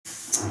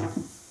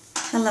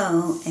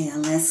Hello,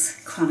 ALS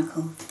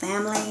Chronicle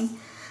family.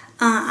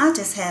 I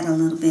just had a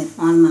little bit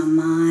on my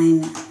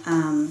mind.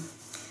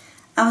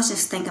 I was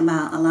just thinking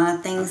about a lot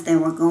of things that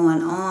were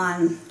going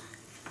on.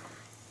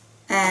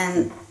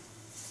 And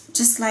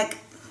just like,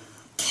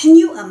 can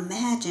you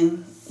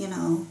imagine,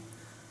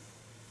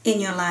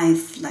 in your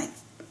life, like,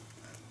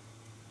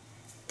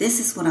 this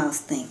is what I was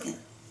thinking.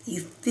 You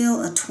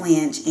feel a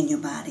twinge in your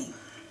body.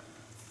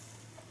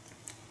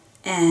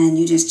 And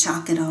you just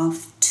chalk it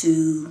off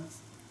to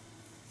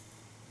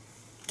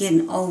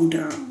getting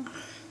older,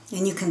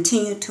 and you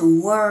continue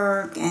to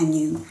work, and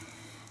you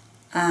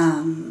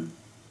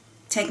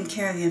taking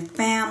care of your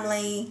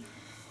family.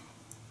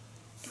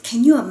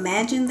 Can you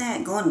imagine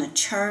that, going to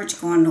church,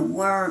 going to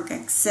work,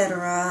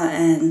 etc.,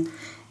 and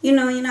you're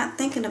not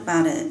thinking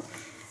about it?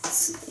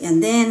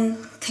 And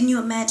then can you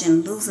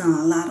imagine losing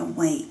a lot of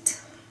weight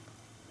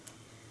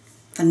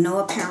for no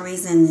apparent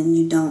reason, and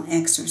you don't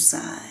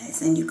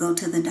exercise, and you go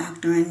to the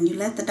doctor and you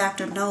let the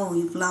doctor know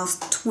you've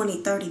lost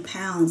 20-30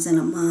 pounds in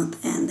a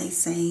month, and they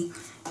say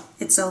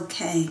it's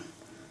okay?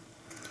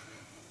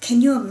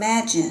 Can you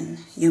imagine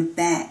your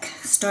back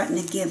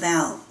starting to give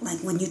out,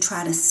 like when you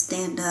try to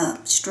stand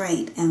up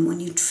straight, and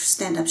when you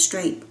stand up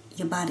straight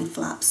your body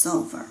flops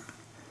over?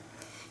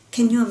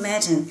 Can you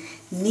imagine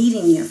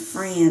needing your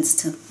friends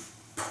to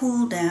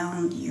pull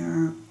down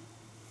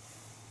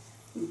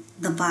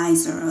the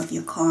visor of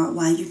your car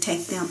while you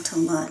take them to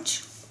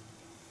lunch?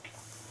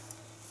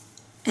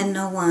 And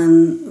no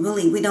one,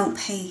 really, we don't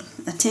pay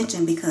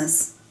attention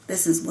because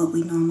this is what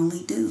we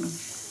normally do.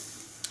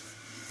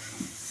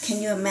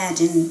 Can you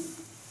imagine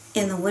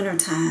in the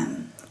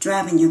wintertime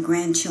driving your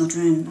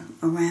grandchildren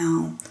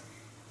around,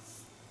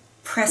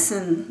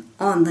 pressing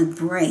on the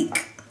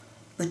brake,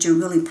 but you're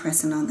really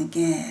pressing on the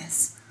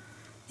gas,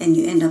 and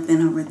you end up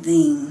in a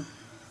ravine?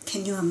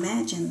 Can you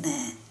imagine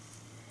that?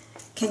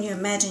 Can you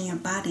imagine your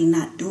body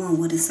not doing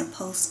what it's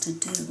supposed to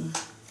do?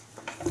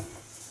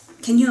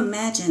 Can you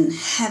imagine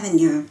having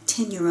your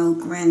 10-year-old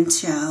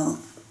grandchild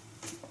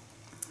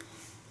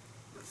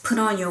put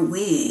on your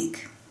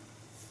wig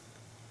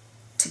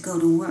to go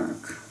to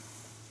work,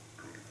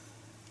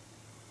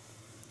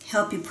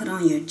 help you put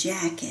on your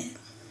jacket?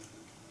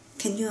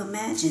 Can you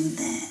imagine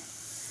that?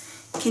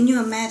 Can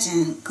you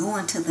imagine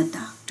going to the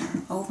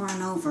doctor over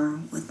and over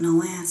with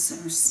no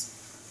answers?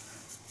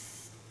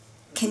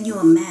 Can you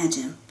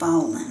imagine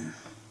falling,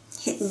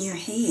 hitting your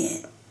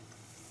head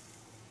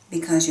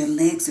because your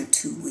legs are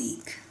too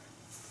weak,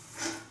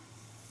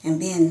 and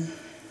being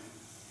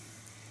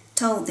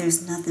told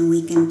there's nothing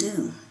we can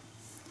do,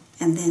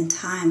 and then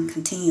time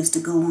continues to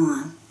go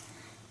on?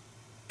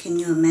 Can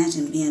you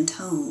imagine being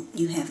told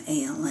you have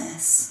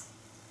ALS?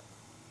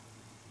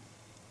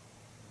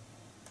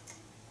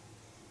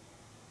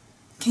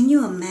 Can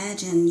you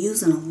imagine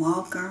using a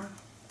walker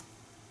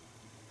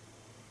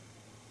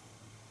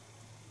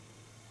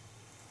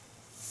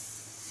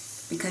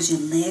because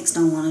your legs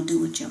don't want to do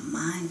what your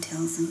mind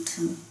tells them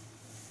to?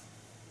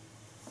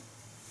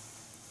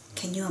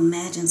 Can you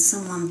imagine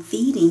someone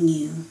feeding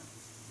you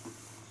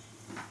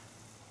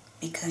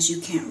because you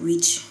can't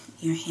reach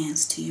your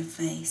hands to your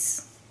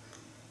face?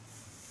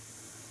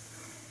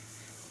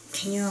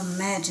 Can you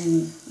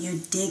imagine your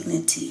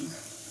dignity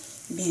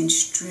being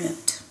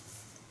stripped?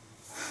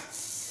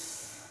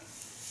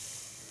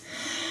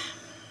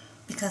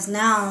 Because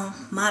now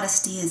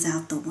modesty is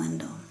out the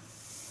window.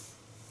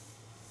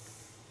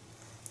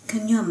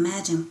 Can you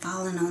imagine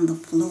falling on the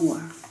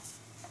floor,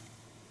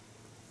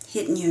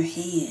 hitting your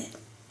head?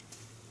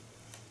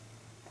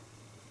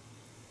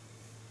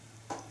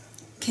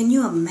 Can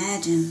you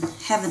imagine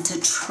having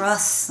to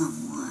trust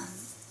someone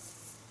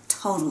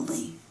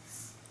totally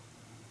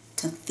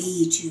to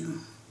feed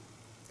you,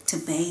 to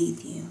bathe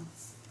you,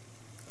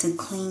 to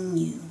clean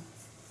you,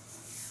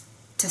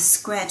 to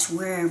scratch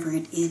wherever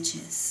it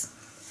itches,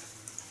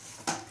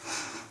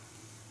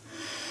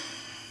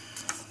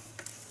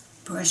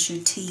 brush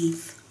your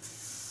teeth,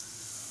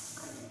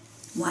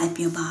 wipe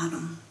your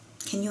bottom?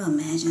 Can you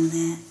imagine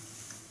that?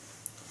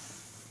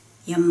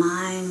 Your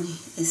mind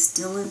is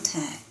still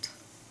intact,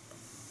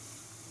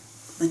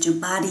 but your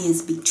body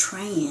is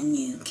betraying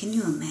you. Can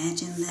you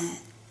imagine that?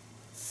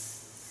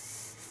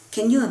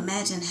 Can you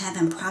imagine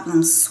having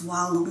problems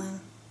swallowing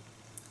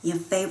your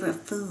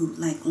favorite food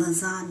like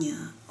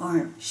lasagna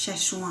or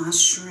Szechuan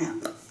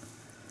shrimp?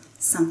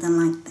 Something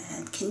like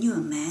that. Can you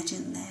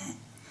imagine that?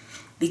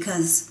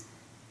 Because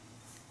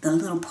the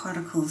little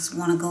particles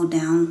want to go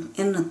down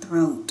in the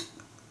throat,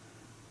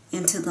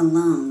 into the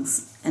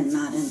lungs, and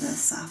not in the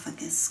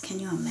esophagus. Can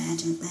you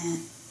imagine that?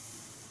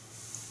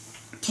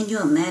 Can you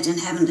imagine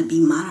having to be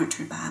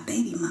monitored by a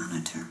baby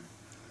monitor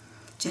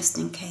just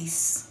in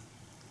case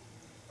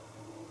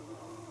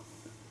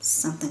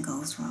something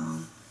goes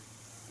wrong?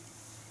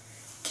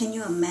 Can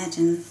you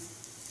imagine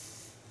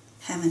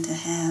having to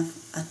have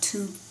a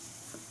tube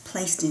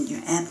placed in your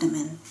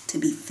abdomen to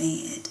be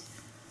fed?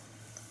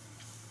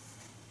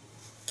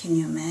 Can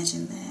you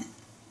imagine that?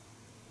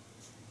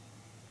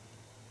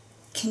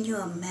 Can you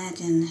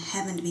imagine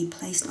having to be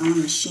placed on a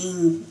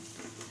machine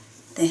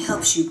that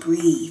helps you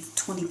breathe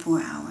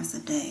 24 hours a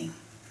day.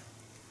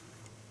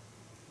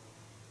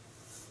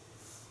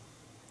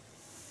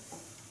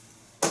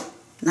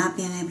 Not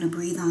being able to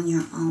breathe on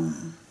your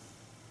own.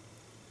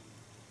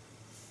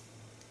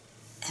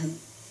 And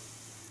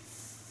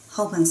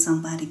hoping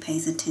somebody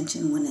pays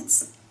attention when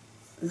it's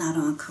not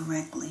on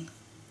correctly.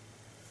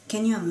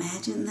 Can you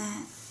imagine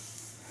that?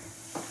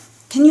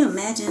 Can you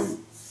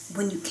imagine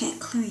when you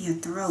can't clear your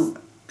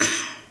throat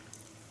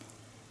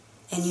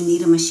and you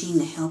need a machine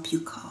to help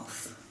you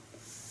cough?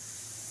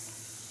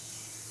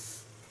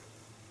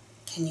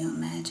 Can you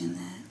imagine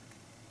that?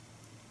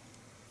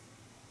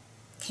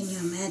 Can you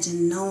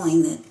imagine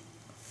knowing that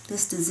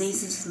this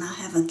disease does not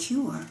have a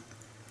cure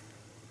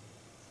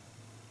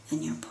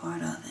and you're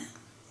part of it?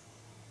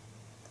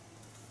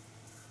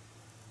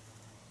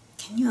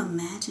 Can you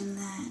imagine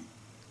that?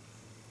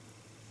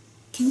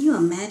 Can you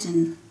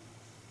imagine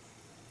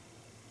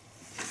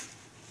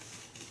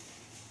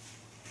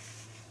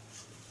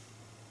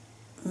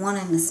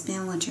wanting to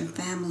spend with your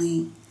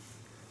family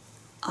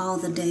all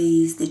the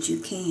days that you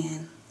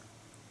can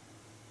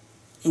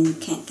and you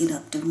can't get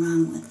up to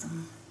run with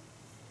them?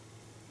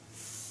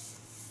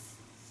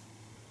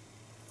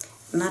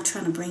 I'm not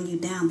trying to bring you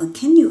down, but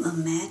can you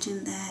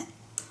imagine that?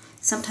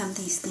 Sometimes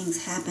these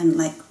things happen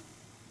like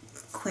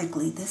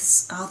quickly.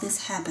 All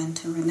this happened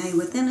to Renee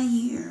within a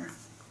year.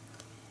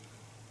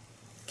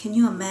 Can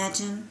you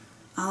imagine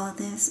all of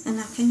this? And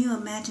now can you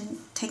imagine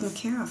taking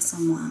care of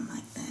someone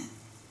like that?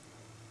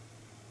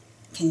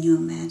 Can you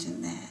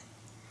imagine that?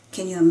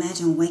 Can you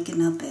imagine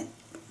waking up at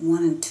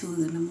 1 and 2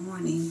 in the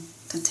morning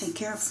to take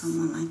care of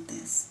someone like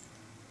this?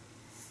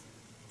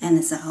 And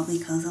it's all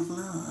because of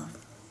love.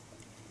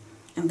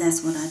 And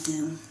that's what I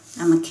do.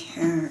 I'm a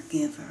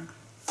caregiver.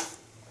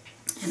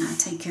 And I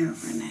take care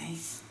of Renee.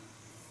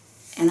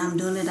 And I'm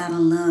doing it out of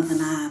love.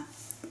 And I'm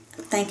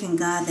thanking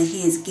God that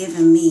He has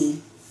given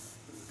me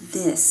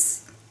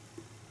this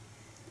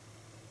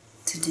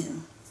to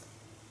do.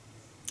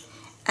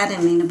 I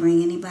didn't mean to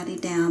bring anybody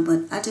down,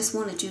 but I just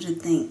wanted you to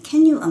think,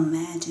 can you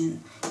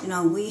imagine? You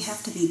know, we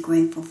have to be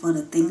grateful for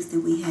the things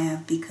that we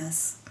have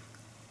because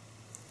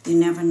you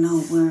never know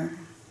where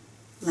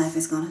life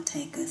is going to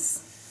take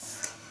us.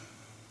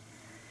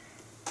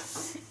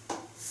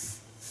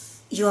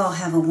 You all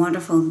have a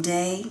wonderful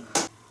day.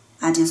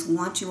 I just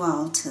want you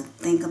all to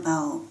think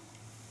about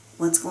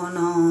what's going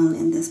on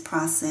in this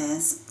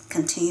process.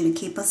 Continue to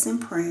keep us in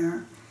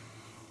prayer.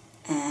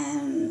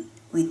 And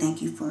we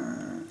thank you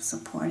for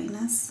supporting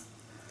us.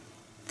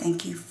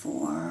 Thank you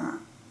for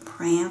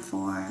praying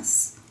for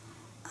us.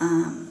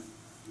 And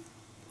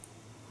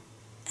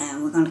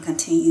we're going to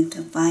continue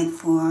to fight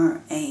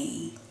for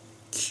a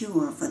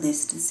cure for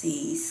this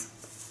disease.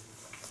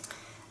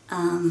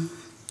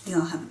 You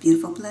all have a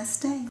beautiful,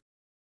 blessed day.